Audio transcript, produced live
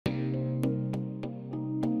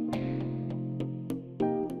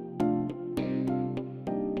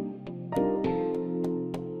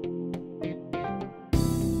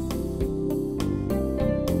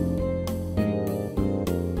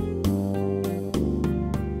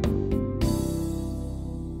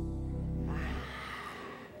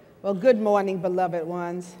Well, good morning, beloved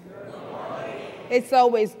ones. Good morning. It's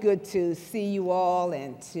always good to see you all,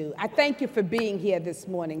 and I thank you for being here this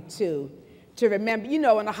morning, too, to remember, you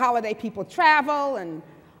know, on a holiday, people travel and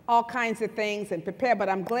all kinds of things and prepare, but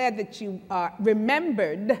I'm glad that you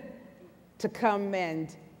remembered to come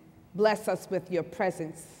and bless us with your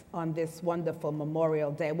presence on this wonderful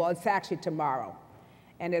Memorial Day. Well, it's actually tomorrow.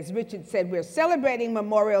 And as Richard said, we're celebrating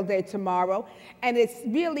Memorial Day tomorrow, and it's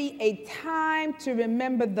really a time to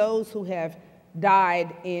remember those who have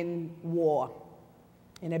died in war,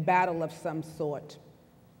 in a battle of some sort,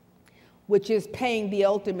 which is paying the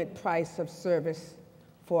ultimate price of service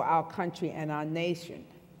for our country and our nation.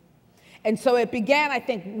 And so it began, I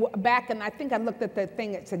think, back, and I think I looked at the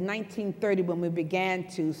thing, it's in 1930 when we began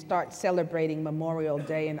to start celebrating Memorial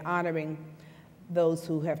Day and honoring those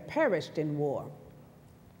who have perished in war.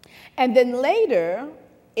 And then later,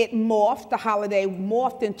 it morphed, the holiday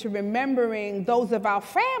morphed into remembering those of our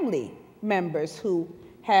family members who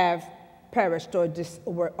have perished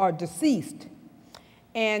or are deceased.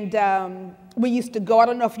 And we used to go, I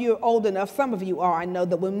don't know if you're old enough, some of you are, I know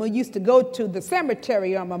that when we used to go to the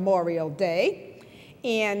cemetery on Memorial Day,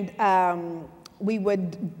 and we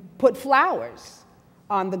would put flowers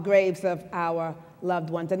on the graves of our loved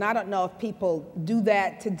ones. And I don't know if people do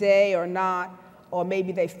that today or not, or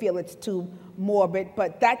maybe they feel it's too morbid,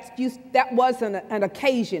 but that was an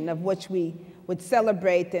occasion of which we would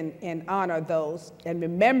celebrate and honor those and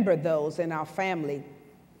remember those in our family.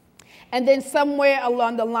 And then somewhere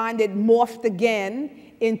along the line, it morphed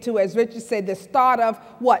again into, as Richard said, the start of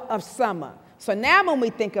what? Of summer. So now when we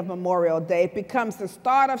think of Memorial Day, it becomes the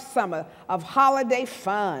start of summer, of holiday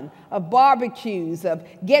fun, of barbecues, of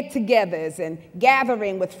get-togethers and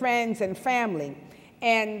gathering with friends and family.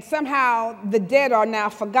 And somehow the dead are now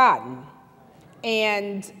forgotten.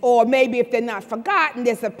 Or maybe if they're not forgotten,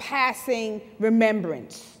 there's a passing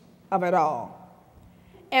remembrance of it all.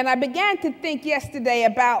 And I began to think yesterday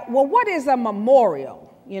about, well, what is a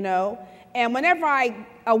memorial, you know? And whenever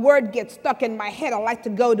a word gets stuck in my head, I like to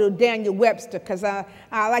go to Daniel Webster because I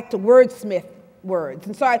like to wordsmith words.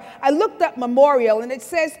 And so I looked up memorial, and it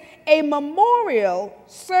says, a memorial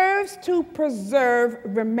serves to preserve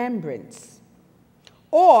remembrance,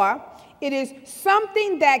 or it is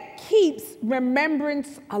something that keeps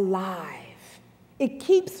remembrance alive. It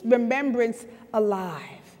keeps remembrance alive.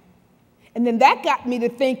 And then that got me to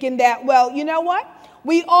thinking that, well, you know what?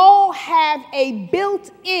 We all have a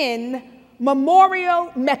built-in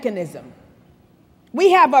memorial mechanism.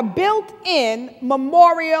 We have a built-in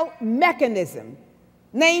memorial mechanism,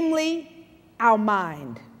 namely our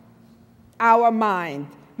mind. Our mind.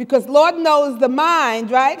 Because Lord knows the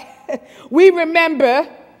mind, right? We remember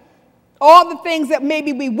all the things that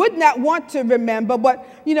maybe we would not want to remember, but,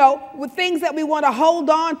 you know, with things that we want to hold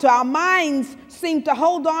on to, our minds seem to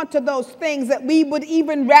hold on to those things that we would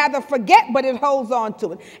even rather forget, but it holds on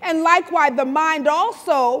to it. And likewise, the mind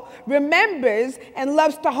also remembers and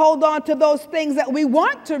loves to hold on to those things that we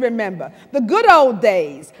want to remember. The good old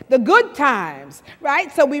days, the good times,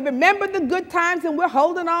 right? So we remember the good times and we're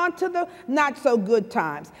holding on to the not so good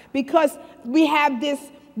times because we have this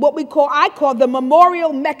I call the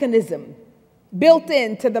memorial mechanism built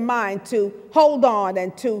into the mind to hold on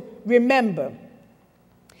and to remember.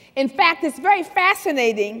 In fact, it's very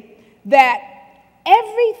fascinating that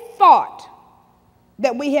every thought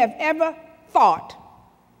that we have ever thought,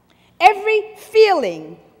 every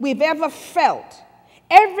feeling we've ever felt,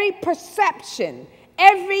 every perception,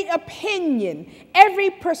 every opinion, every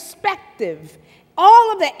perspective,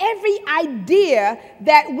 every idea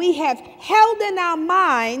that we have held in our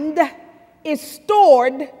mind is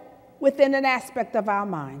stored within an aspect of our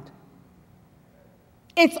mind.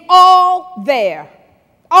 It's all there,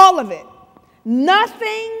 all of it.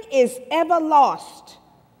 Nothing is ever lost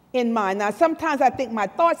in mind. Now, sometimes I think my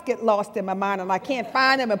thoughts get lost in my mind and I can't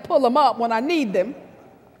find them and pull them up when I need them.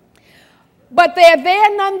 But they're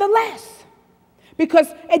there nonetheless. Because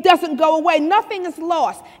it doesn't go away. Nothing is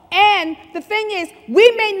lost. And the thing is,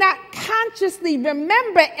 we may not consciously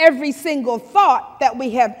remember every single thought that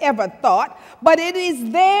we have ever thought, but it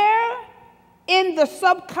is there in the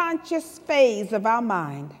subconscious phase of our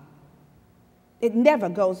mind. It never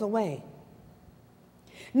goes away.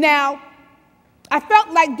 Now, I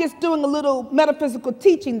felt like just doing a little metaphysical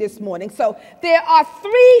teaching this morning. So there are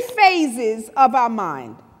 3 phases of our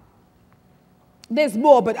mind. There's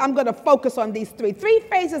more, but I'm going to focus on these 3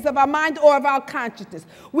 phases of our mind or of our consciousness.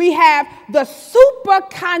 We have the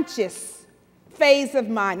superconscious phase of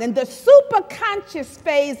mind. And the superconscious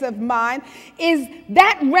phase of mind is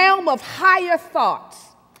that realm of higher thoughts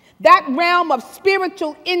that realm of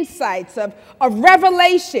spiritual insights, of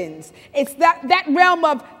revelations. It's that realm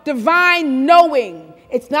of divine knowing.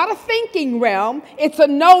 It's not a thinking realm, it's a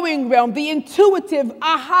knowing realm, the intuitive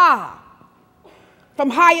aha from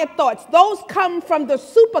higher thoughts. Those come from the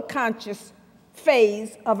superconscious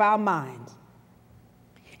phase of our mind.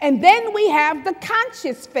 And then we have the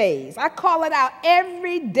conscious phase. I call it our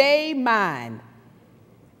everyday mind.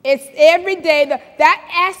 It's every day,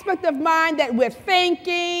 that aspect of mind that we're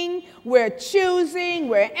thinking, we're choosing,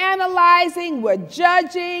 we're analyzing, we're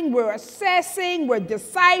judging, we're assessing, we're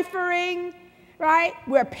deciphering, right?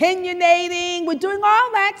 We're opinionating, we're doing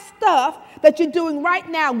all that stuff that you're doing right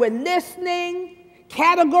now. We're listening,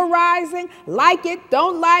 categorizing, like it,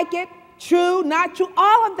 don't like it, true, not true.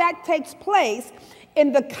 All of that takes place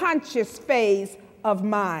in the conscious phase of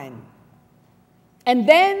mind. And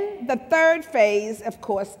then the third phase, of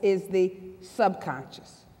course, is the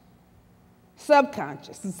subconscious.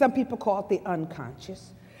 Subconscious, and some people call it the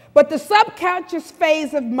unconscious. But the subconscious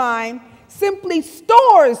phase of mind simply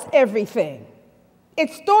stores everything.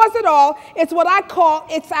 It stores it all. It's what I call,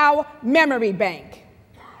 it's our memory bank.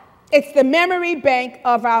 It's the memory bank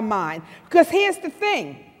of our mind. Because here's the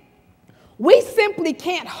thing. We simply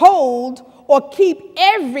can't hold or keep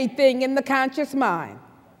everything in the conscious mind.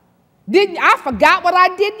 I forgot what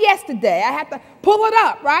I did yesterday. I have to pull it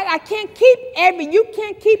up, right? You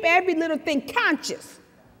can't keep every little thing conscious.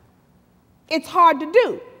 It's hard to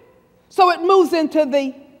do. So it moves into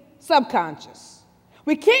the subconscious.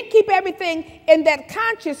 We can't keep everything in that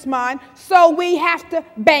conscious mind, so we have to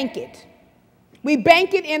bank it. We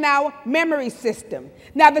bank it in our memory system.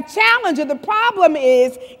 Now, the challenge or the problem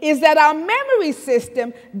is that our memory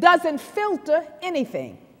system doesn't filter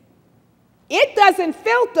anything. It doesn't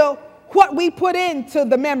filter what we put into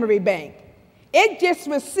the memory bank. It just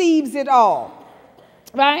receives it all,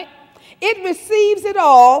 right? It receives it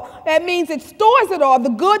all. That means it stores it all, the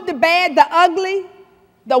good, the bad, the ugly,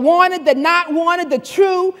 the wanted, the not wanted, the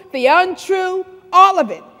true, the untrue, all of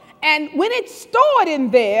it. And when it's stored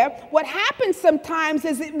in there, what happens sometimes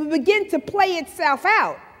is it will begin to play itself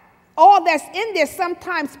out. All that's in there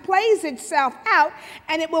sometimes plays itself out,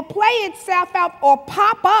 and it will play itself out or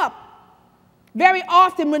pop up very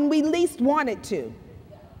often when we least want it to,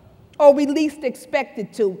 or we least expect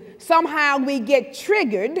it to. Somehow we get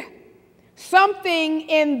triggered. Something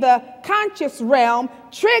in the conscious realm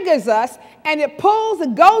triggers us, and it pulls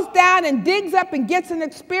and goes down and digs up and gets an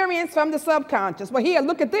experience from the subconscious. Well, here,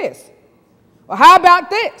 look at this. Well, how about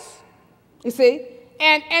this? You see?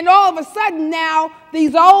 And all of a sudden now,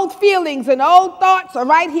 these old feelings and old thoughts are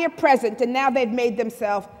right here present, and now they've made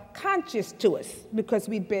themselves conscious to us because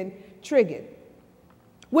we've been triggered.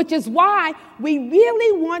 Which is why we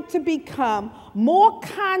really want to become more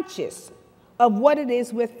conscious of what it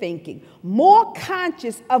is we're thinking, more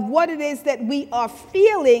conscious of what it is that we are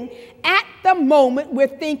feeling at the moment we're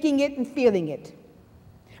thinking it and feeling it.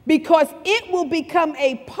 Because it will become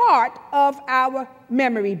a part of our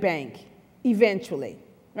memory bank eventually,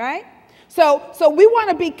 right? So we want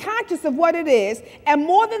to be conscious of what it is, and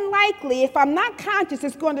more than likely, if I'm not conscious,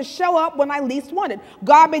 it's going to show up when I least want it.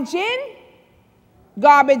 Garbage in,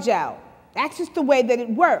 garbage out. That's just the way that it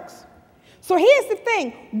works. So here's the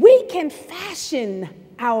thing. We can fashion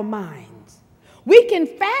our minds. We can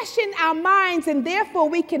fashion our minds, and therefore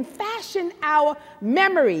we can fashion our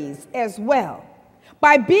memories as well.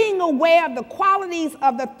 By being aware of the qualities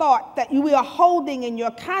of the thought that you are holding in your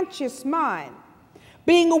conscious mind.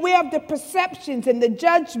 Being aware of the perceptions and the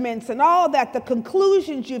judgments and all that, the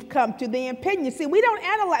conclusions you've come to, the opinions. See, we don't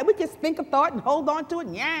analyze. We just think a thought and hold on to it.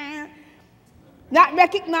 Yeah. Not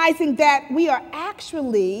recognizing that we are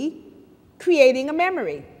actually creating a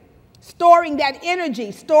memory, storing that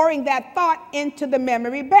energy, storing that thought into the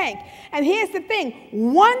memory bank. And here's the thing.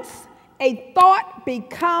 Once a thought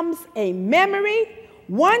becomes a memory,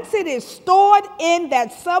 once it is stored in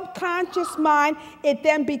that subconscious mind, it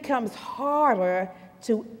then becomes harder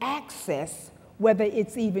to access whether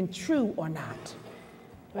it's even true or not,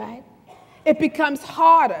 right? It becomes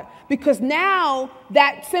harder because now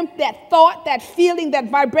that thought, that feeling, that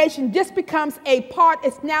vibration just becomes a part.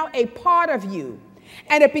 It's now a part of you.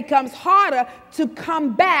 And it becomes harder to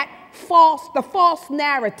combat the false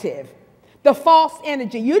narrative, the false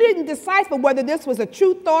energy. You didn't decipher whether this was a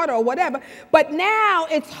true thought or whatever, but now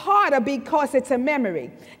it's harder because it's a memory.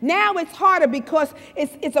 Now it's harder because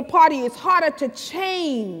it's a part of you. It's harder to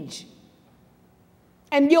change.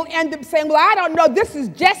 And you'll end up saying, well, I don't know, this is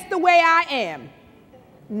just the way I am.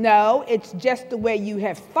 No, it's just the way you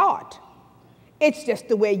have thought. It's just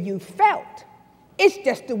the way you felt. It's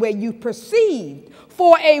just the way you perceived.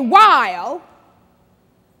 For a while,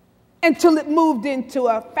 until it moved into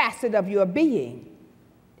a facet of your being.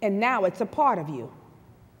 And now it's a part of you.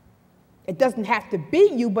 It doesn't have to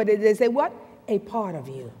be you, but it is a what? A part of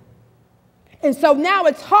you. And so now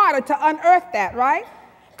it's harder to unearth that, right?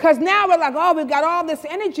 Because now we're like, oh, we've got all this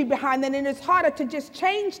energy behind it, and it's harder to just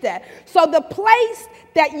change that. So the place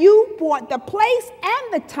that you want, the place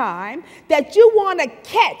and the time that you want to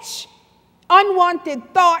catch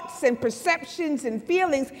unwanted thoughts and perceptions and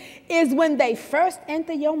feelings is when they first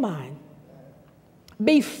enter your mind,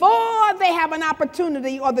 before they have an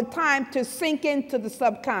opportunity or the time to sink into the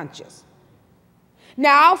subconscious.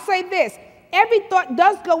 Now, I'll say this. Every thought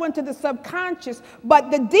does go into the subconscious,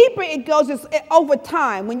 but the deeper it goes is over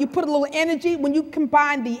time. When you put a little energy, when you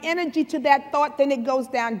combine the energy to that thought, then it goes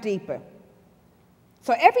down deeper.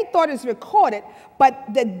 So every thought is recorded, but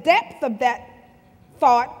the depth of that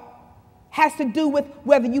thought has to do with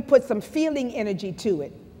whether you put some feeling energy to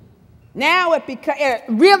it. Now it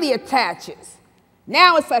really attaches.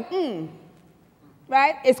 Now it's like,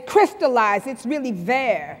 right? It's crystallized. It's really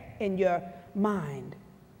there in your mind.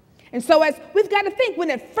 And so as we've got to think, when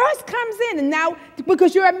it first comes in, and now,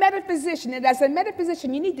 because you're a metaphysician, and as a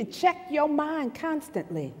metaphysician, you need to check your mind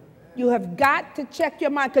constantly. You have got to check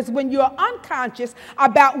your mind, because when you're unconscious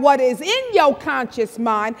about what is in your conscious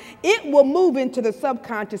mind, it will move into the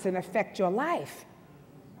subconscious and affect your life.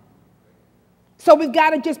 So we've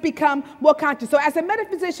got to just become more conscious. So as a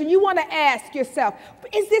metaphysician, you want to ask yourself,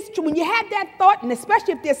 is this true? When you have that thought, and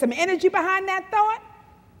especially if there's some energy behind that thought,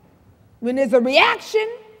 when there's a reaction,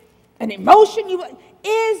 an emotion,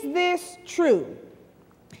 is this true?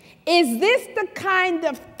 Is this the kind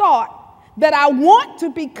of thought that I want to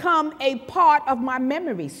become a part of my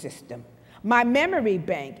memory system, my memory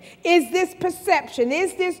bank? Is this perception,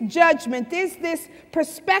 is this judgment, is this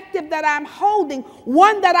perspective that I'm holding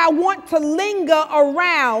one that I want to linger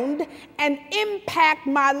around and impact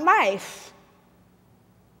my life,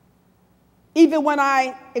 even when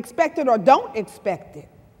I expect it or don't expect it?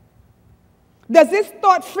 Does this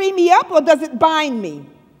thought free me up or does it bind me?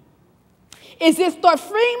 Is this thought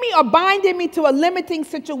freeing me or binding me to a limiting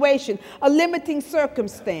situation, a limiting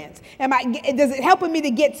circumstance? Does it helping me to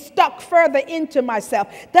get stuck further into myself?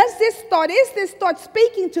 Is this thought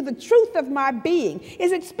speaking to the truth of my being?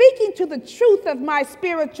 Is it speaking to the truth of my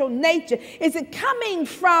spiritual nature? Is it coming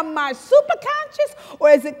from my superconscious or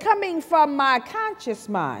is it coming from my conscious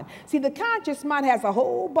mind? See, the conscious mind has a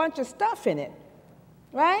whole bunch of stuff in it,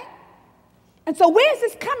 right? And so where's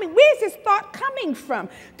this coming? Where's this thought coming from?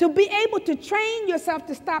 To be able to train yourself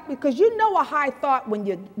to stop, because you know a high thought when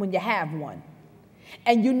you have one.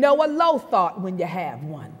 And you know a low thought when you have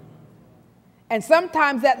one. And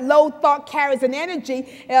sometimes that low thought carries an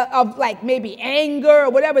energy of like maybe anger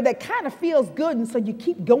or whatever that kind of feels good. And so you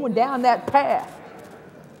keep going down that path.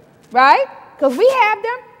 Right? Because we have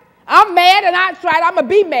them. I'm mad and I'm going to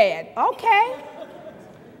be mad. Okay.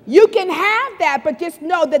 You can have that, but just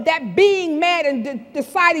know that being mad and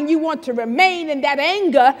deciding you want to remain in that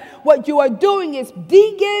anger, what you are doing is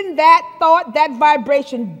digging that thought, that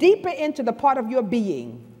vibration deeper into the part of your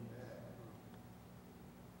being,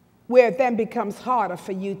 where it then becomes harder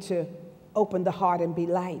for you to open the heart and be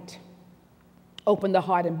light, open the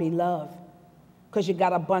heart and be love, because you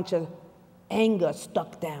got a bunch of anger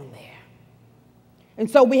stuck down there. And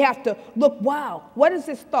so we have to look, wow, what is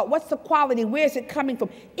this thought? What's the quality? Where is it coming from?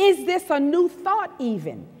 Is this a new thought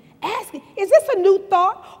even? Asking, is this a new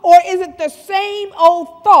thought? Or is it the same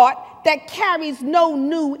old thought that carries no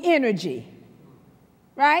new energy?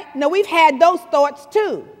 Right? Now, we've had those thoughts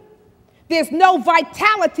too. There's no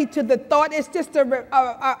vitality to the thought. It's just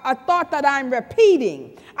a thought that I'm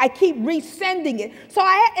repeating. I keep resending it. So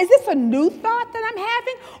is this a new thought that I'm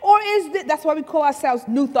having? Or is this, that's why we call ourselves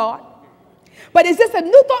new thought. But is this a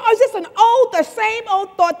new thought or is this the same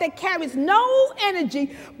old thought that carries no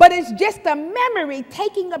energy, but it's just a memory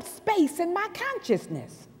taking up space in my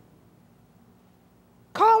consciousness,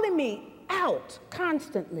 calling me out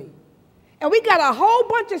constantly? And we got a whole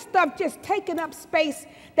bunch of stuff just taking up space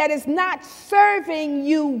that is not serving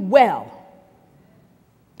you well.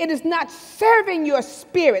 It is not serving your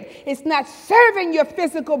spirit. It's not serving your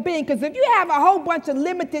physical being. Because if you have a whole bunch of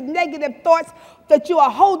limited negative thoughts that you are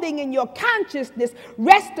holding in your consciousness,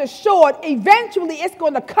 rest assured, eventually it's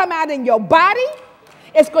going to come out in your body.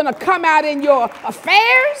 It's going to come out in your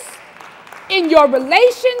affairs, in your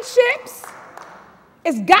relationships.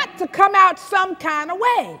 It's got to come out some kind of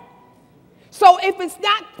way. So if it's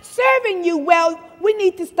not serving you well, we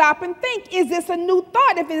need to stop and think, is this a new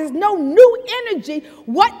thought? If there's no new energy,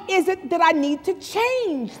 what is it that I need to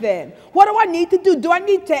change then? What do I need to do? Do I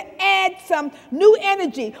need to add some new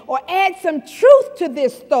energy or add some truth to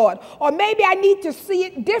this thought? Or maybe I need to see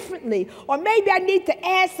it differently. Or maybe I need to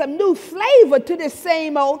add some new flavor to this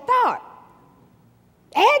same old thought.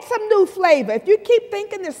 Add some new flavor. If you keep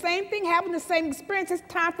thinking the same thing, having the same experience, it's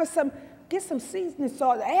time for get some seasoning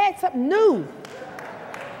salt. Add something new.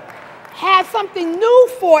 Have something new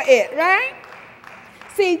for it, right?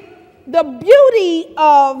 See, the beauty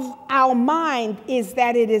of our mind is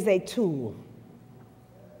that it is a tool.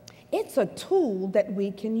 It's a tool that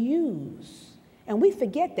we can use. And we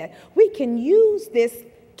forget that. We can use this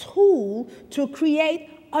tool to create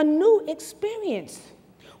a new experience.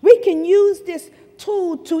 We can use this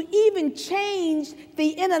tool to even change the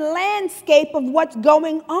inner landscape of what's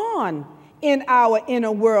going on in our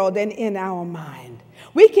inner world and in our mind.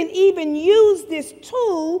 We can even use this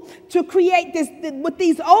tool to create this, with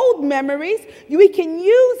these old memories, we can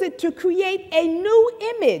use it to create a new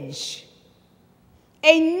image,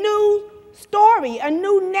 a new story, a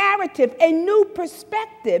new narrative, a new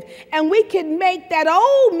perspective, and we can make that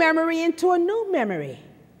old memory into a new memory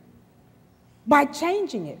by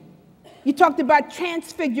changing it. You talked about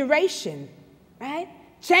transfiguration, right?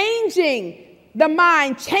 Changing the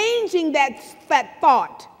mind, changing that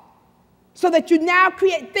thought so that you now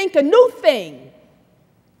think a new thing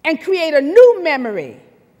and create a new memory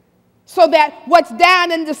so that what's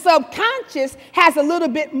down in the subconscious has a little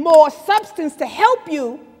bit more substance to help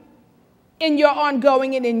you in your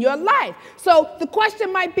ongoing and in your life. So the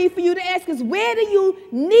question might be for you to ask is, where do you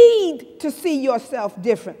need to see yourself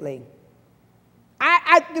differently?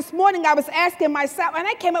 This morning I was asking myself, and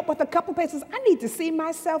I came up with a couple places, I need to see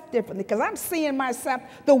myself differently because I'm seeing myself,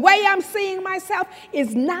 the way I'm seeing myself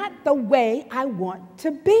is not the way I want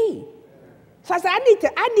to be. So I said,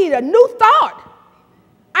 I need a new thought.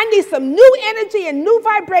 I need some new energy and new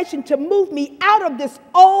vibration to move me out of this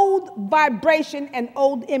old vibration and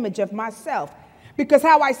old image of myself. Because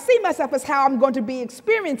how I see myself is how I'm going to be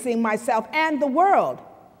experiencing myself and the world.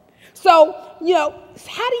 So,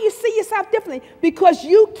 how do you see yourself differently? Because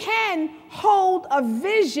you can hold a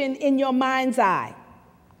vision in your mind's eye.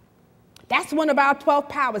 That's one of our 12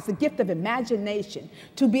 powers, the gift of imagination,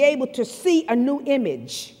 to be able to see a new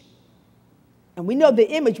image. And we know the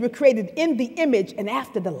image, we're created in the image and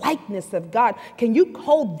after the likeness of God. Can you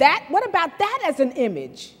hold that? What about that as an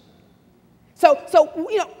image? So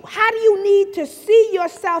how do you need to see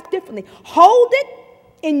yourself differently? Hold it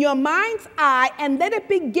in your mind's eye and let it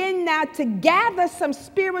begin now to gather some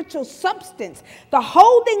spiritual substance. The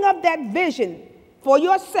holding of that vision for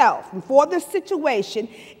yourself and for the situation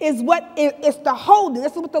is the holding.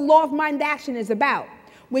 This is what the law of mind action is about.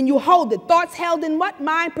 When you hold it, thoughts held in what?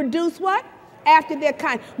 Mind produce what? After their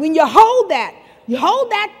kind. When you hold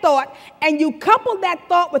that thought and you couple that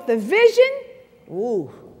thought with the vision,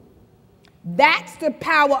 ooh, that's the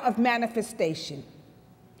power of manifestation.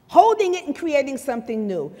 Holding it and creating something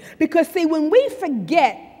new. Because see, when we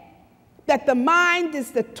forget that the mind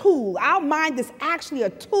is the tool, our mind is actually a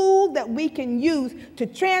tool that we can use to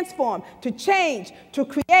transform, to change, to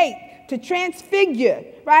create, to transfigure,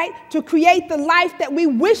 right? To create the life that we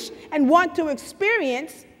wish and want to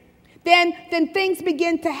experience, then things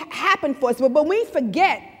begin to happen for us. But when we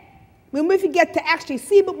forget to actually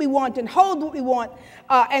see what we want and hold what we want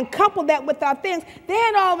and couple that with our things,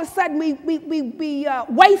 then all of a sudden we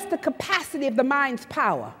waste the capacity of the mind's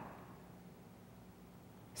power.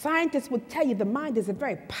 Scientists would tell you the mind is a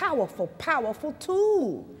very powerful, powerful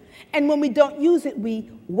tool. And when we don't use it, we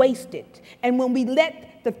waste it. And when we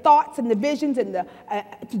let the thoughts and the visions and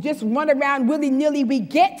to just run around willy-nilly, we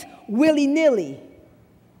get willy-nilly.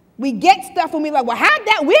 We get stuff and we're like, well,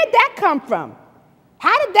 where'd that come from?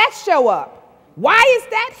 How did that show up? Why is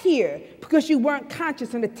that here? Because you weren't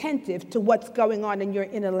conscious and attentive to what's going on in your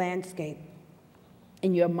inner landscape,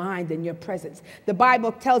 in your mind, in your presence. The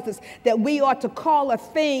Bible tells us that we ought to call a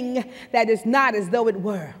thing that is not as though it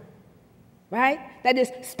were, right? That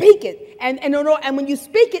is, speak it. And when you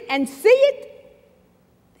speak it and see it,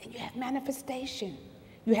 then you have manifestation.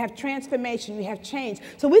 You have transformation. You have change.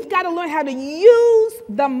 So we've got to learn how to use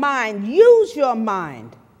the mind. Use your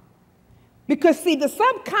mind. Because, see, the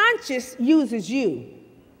subconscious uses you.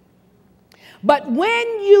 But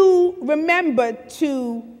when you remember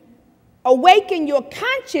to awaken your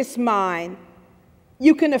conscious mind,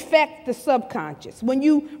 you can affect the subconscious. When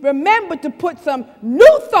you remember to put some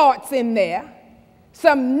new thoughts in there,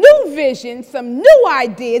 some new vision, some new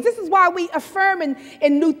ideas. This is why we affirm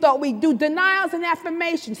in New Thought. We do denials and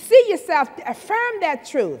affirmations. See yourself, affirm that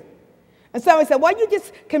truth. And somebody said, well, you're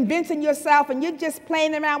just convincing yourself and you're just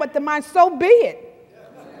playing around with the mind. So be it.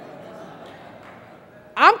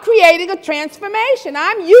 I'm creating a transformation.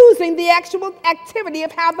 I'm using the actual activity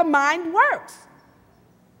of how the mind works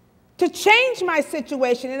to change my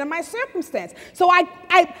situation and my circumstance. So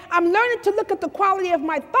I'm learning to look at the quality of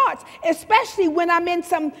my thoughts, especially when I'm in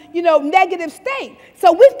some, negative state.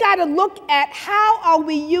 So we've got to look at how are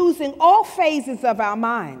we using all phases of our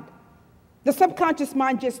mind. The subconscious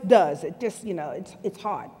mind just does. It just, it's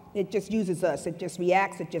hard. It just uses us. It just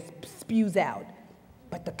reacts. It just spews out.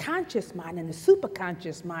 But the conscious mind and the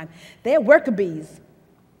superconscious mind, they're worker bees.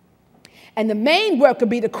 And the main worker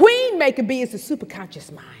bee, the queen maker bee, is the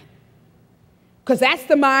superconscious mind. Because that's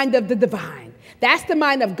the mind of the divine. That's the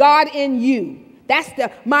mind of God in you. That's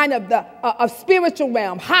the mind of the spiritual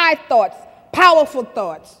realm, high thoughts, powerful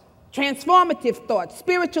thoughts, transformative thoughts,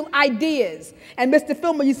 spiritual ideas. And Mr.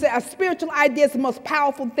 Filmer, you said a spiritual idea is the most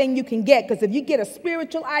powerful thing you can get. Because if you get a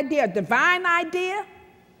spiritual idea, a divine idea,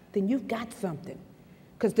 then you've got something.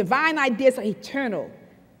 Because divine ideas are eternal.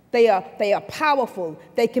 They are powerful.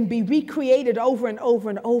 They can be recreated over and over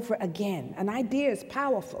and over again. An idea is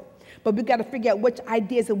powerful. But we've got to figure out which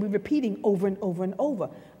ideas are we repeating over and over and over.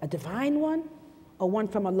 A divine one or one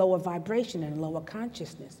from a lower vibration and a lower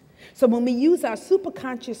consciousness. So when we use our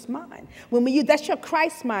superconscious mind, that's your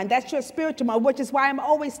Christ mind, that's your spiritual mind, which is why I'm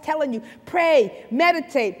always telling you, pray,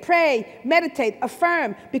 meditate,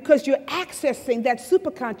 affirm, because you're accessing that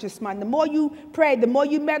superconscious mind. The more you pray, the more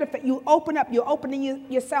you meditate, you're opening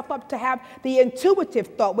yourself up to have the intuitive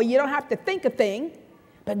thought where you don't have to think a thing,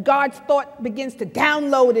 but God's thought begins to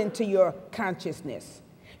download into your consciousness.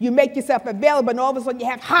 You make yourself available, and all of a sudden you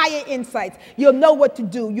have higher insights. You'll know what to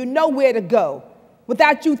do. You know where to go.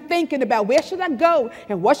 Without you thinking about where should I go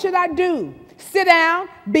and what should I do. Sit down,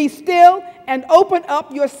 be still, and open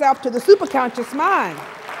up yourself to the superconscious mind.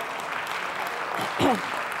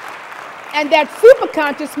 And that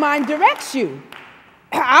superconscious mind directs you.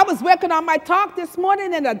 I was working on my talk this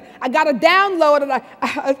morning, and I got a download, and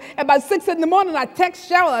about 6 in the morning, I text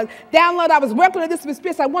Cheryl, I was working on this with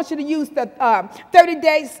Spirit. I want you to use the 30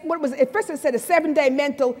 days, at first it said a 7-day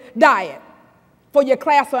mental diet for your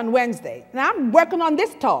class on Wednesday. Now, I'm working on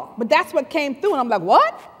this talk, but that's what came through, and I'm like,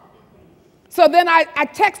 what? So then I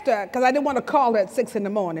text her, because I didn't want to call her at 6 in the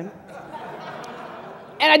morning.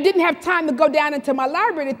 And I didn't have time to go down into my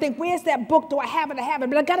library to think, where's that book? Do I have it?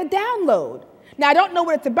 But I got a download. Now, I don't know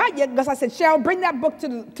what it's about yet, because I said, Cheryl, bring that book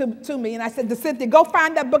to me. And I said to Cynthia, go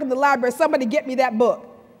find that book in the library. Somebody get me that book.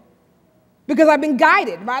 Because I've been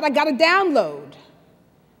guided, right? I got a download.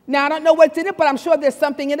 Now, I don't know what's in it, but I'm sure there's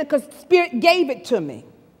something in it because Spirit gave it to me.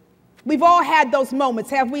 We've all had those moments,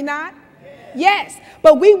 have we not? Yes,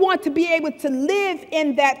 but we want to be able to live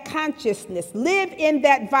in that consciousness, live in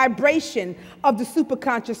that vibration of the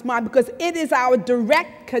superconscious mind, because it is our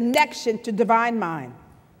direct connection to divine mind.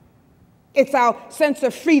 It's our sense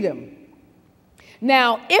of freedom.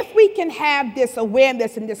 Now, if we can have this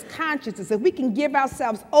awareness and this consciousness, if we can give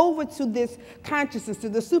ourselves over to this consciousness, to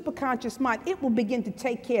the superconscious mind, it will begin to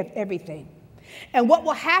take care of everything. And what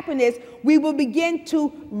will happen is we will begin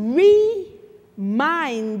to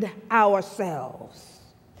remind ourselves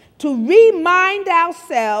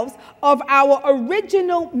of our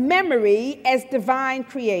original memory as divine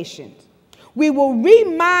creations. We will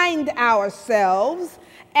remind ourselves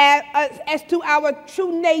as to our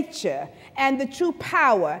true nature and the true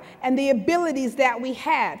power and the abilities that we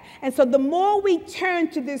have. And so the more we turn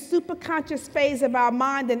to this superconscious phase of our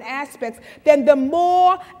mind and aspects, then the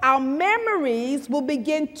more our memories will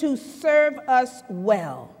begin to serve us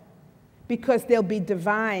well, because they'll be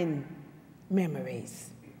divine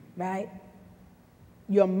memories, right?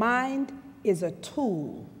 Your mind is a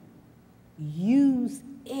tool. Use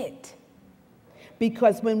it.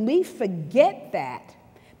 Because when we forget that,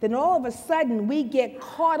 then all of a sudden we get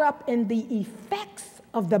caught up in the effects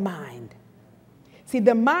of the mind. See,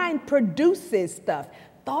 the mind produces stuff.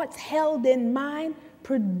 Thoughts held in mind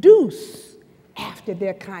produce after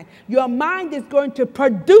their kind. Your mind is going to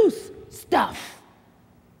produce stuff.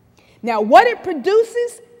 Now, what it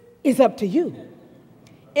produces is up to you.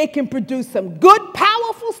 It can produce some good,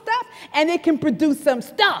 powerful stuff, and it can produce some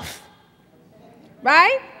stuff,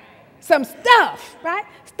 right? Some stuff, right?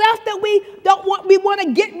 Stuff that we want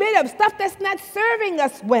to get rid of, stuff that's not serving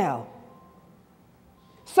us well.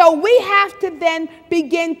 So we have to then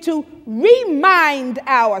begin to remind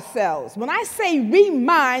ourselves. When I say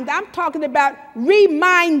remind, I'm talking about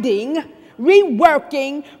reminding,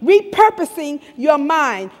 reworking, repurposing your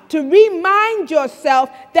mind, to remind yourself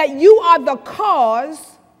that you are the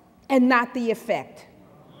cause and not the effect.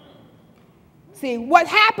 See, what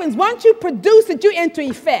happens once you produce it, you enter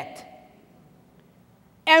effect.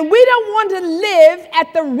 And we don't want to live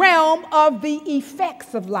at the realm of the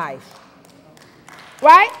effects of life.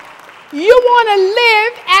 Right? You want to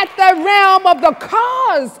live at the realm of the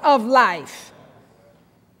cause of life.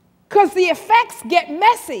 Because the effects get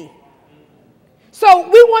messy. So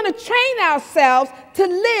we want to train ourselves to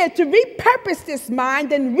live, to repurpose this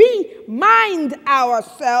mind and remind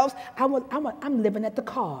ourselves, I'm living at the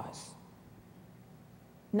cause,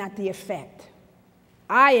 not the effect.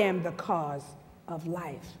 I am the cause of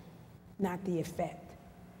life, not the effect.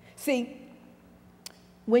 See,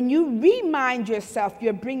 when you remind yourself,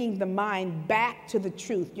 you're bringing the mind back to the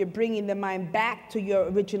truth. You're bringing the mind back to your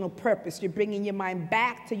original purpose. You're bringing your mind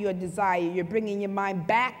back to your desire. You're bringing your mind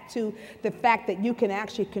back to the fact that you can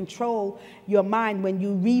actually control your mind when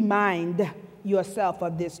you remind yourself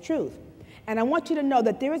of this truth. And I want you to know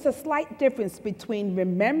that there is a slight difference between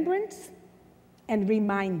remembrance and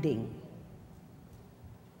reminding.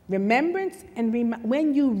 Remembrance and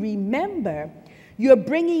when you remember, you're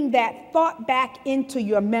bringing that thought back into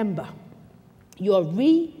your member. You're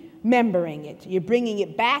remembering it. You're bringing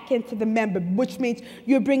it back into the member, which means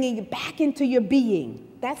you're bringing it back into your being.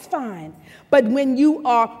 That's fine. But when you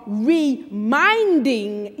are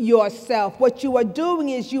reminding yourself, what you are doing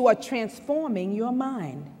is you are transforming your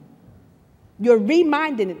mind. You're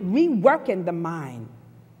reminding it, reworking the mind,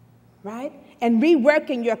 right? And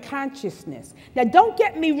reworking your consciousness. Now, don't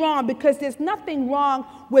get me wrong, because there's nothing wrong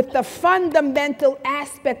with the fundamental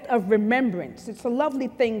aspect of remembrance. It's a lovely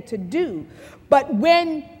thing to do. But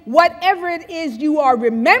when whatever it is you are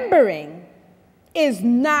remembering is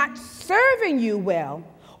not serving you well,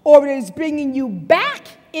 or it is bringing you back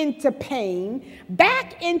into pain,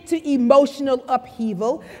 back into emotional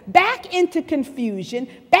upheaval, back into confusion,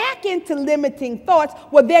 back into limiting thoughts,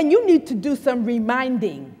 well, then you need to do some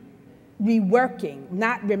reminding. Reworking,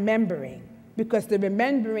 not remembering, because the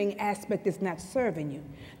remembering aspect is not serving you.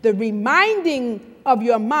 The reminding of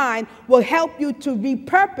your mind will help you to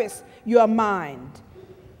repurpose your mind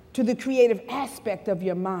to the creative aspect of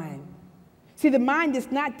your mind. See, the mind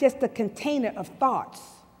is not just a container of thoughts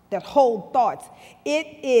that hold thoughts. It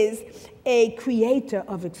is a creator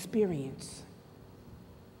of experience.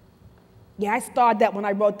 Yeah, I started that when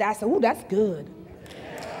I wrote that. I said, ooh, that's good.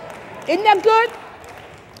 Isn't that good?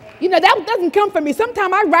 You know, that doesn't come from me.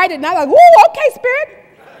 Sometimes I write it and I'm like, ooh, okay, Spirit.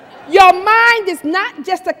 Your mind is not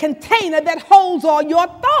just a container that holds all your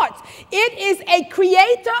thoughts. It is a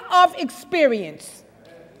creator of experience.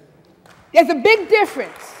 There's a big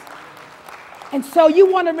difference. And so you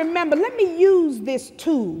want to remember, let me use this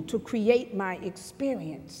tool to create my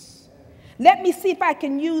experience. Let me see if I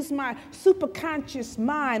can use my superconscious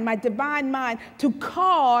mind, my divine mind, to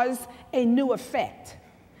cause a new effect.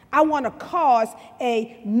 I want to cause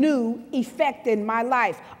a new effect in my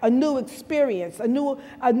life, a new experience, a new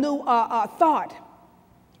thought.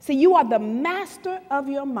 See, you are the master of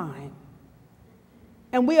your mind.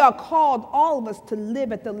 And we are called, all of us, to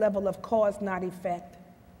live at the level of cause, not effect.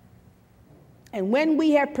 And when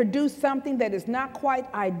we have produced something that is not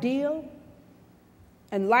quite ideal,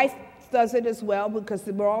 and life does it as well, because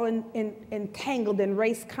we're all entangled in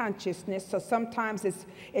race consciousness. So sometimes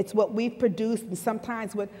it's what we've produced, and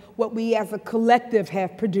sometimes what we as a collective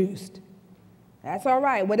have produced. That's all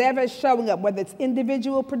right. Whatever is showing up, whether it's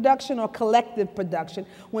individual production or collective production,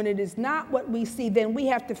 when it is not what we see, then we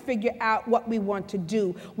have to figure out what we want to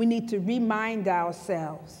do. We need to remind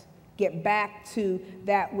ourselves, get back to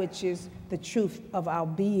that which is the truth of our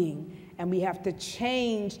being. And we have to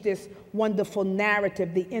change this wonderful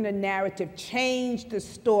narrative, the inner narrative, change the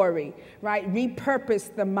story, right?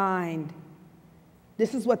 Repurpose the mind.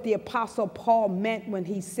 This is what the Apostle Paul meant when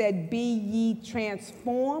he said, be ye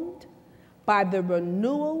transformed by the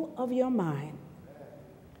renewal of your mind.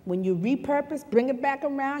 When you repurpose, bring it back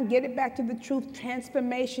around, get it back to the truth,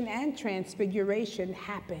 transformation and transfiguration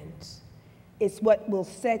happens. It's what will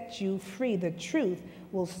set you free. The truth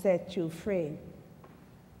will set you free.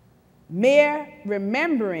 Mere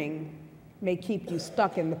remembering may keep you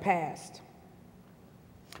stuck in the past.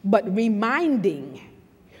 But reminding,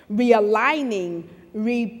 realigning,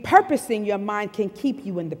 repurposing your mind can keep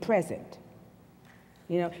you in the present.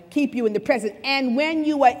 You know, keep you in the present. And when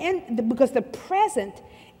you are because the present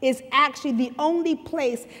is actually the only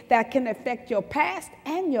place that can affect your past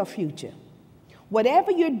and your future.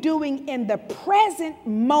 Whatever you're doing in the present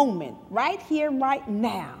moment, right here, right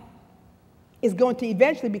now, is going to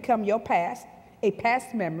eventually become your past, a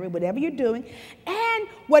past memory, whatever you're doing. And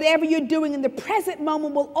whatever you're doing in the present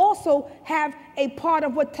moment will also have a part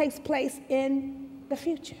of what takes place in the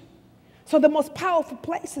future. So the most powerful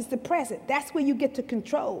place is the present. That's where you get to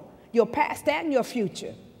control your past and your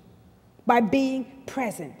future by being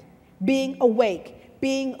present, being awake,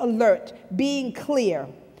 being alert, being clear,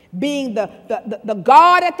 being the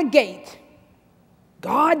guard at the gate.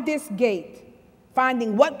 Guard this gate.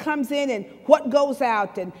 Finding what comes in and what goes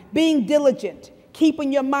out, and being diligent,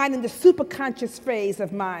 keeping your mind in the superconscious phase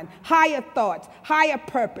of mind, higher thoughts, higher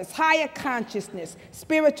purpose, higher consciousness,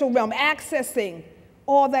 spiritual realm, accessing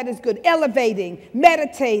all that is good, elevating,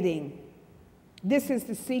 meditating. This is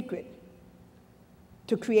the secret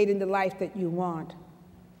to creating the life that you want.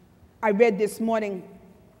 I read this morning,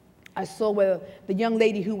 I saw where the young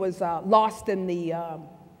lady who was lost in the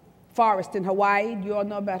forest in Hawaii. You all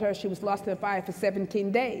know about her. She was lost in the fire for 17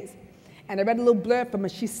 days. And I read a little blurb from her.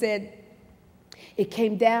 She said, it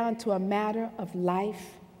came down to a matter of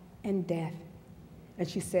life and death. And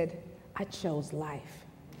she said, I chose life.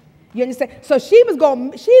 You understand? So she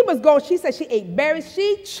said she ate berries.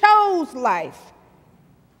 She chose life.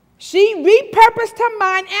 She repurposed her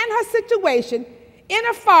mind and her situation in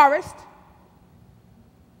a forest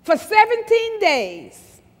for 17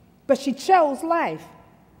 days. But she chose life.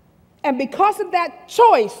 And because of that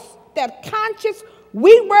choice, that conscious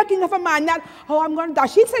reworking of her mind, not, oh, I'm going to die.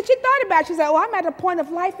 She said she thought about it. She said, oh, I'm at a point of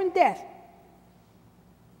life and death.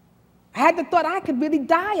 I had the thought I could really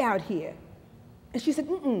die out here. And she said,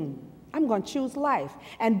 I'm going to choose life.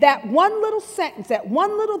 And that one little sentence, that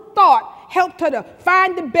one little thought helped her to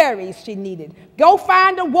find the berries she needed. Go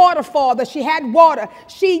find a waterfall that she had water.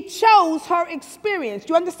 She chose her experience.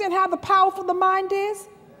 Do you understand how powerful the mind is?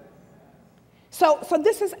 So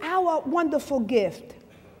this is our wonderful gift.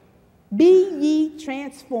 Be ye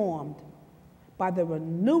transformed by the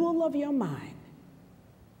renewal of your mind.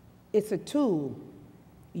 It's a tool.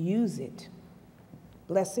 Use it.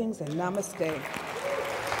 Blessings and namaste.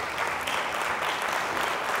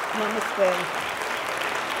 Namaste.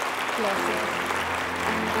 Blessings.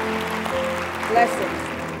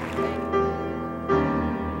 Blessings.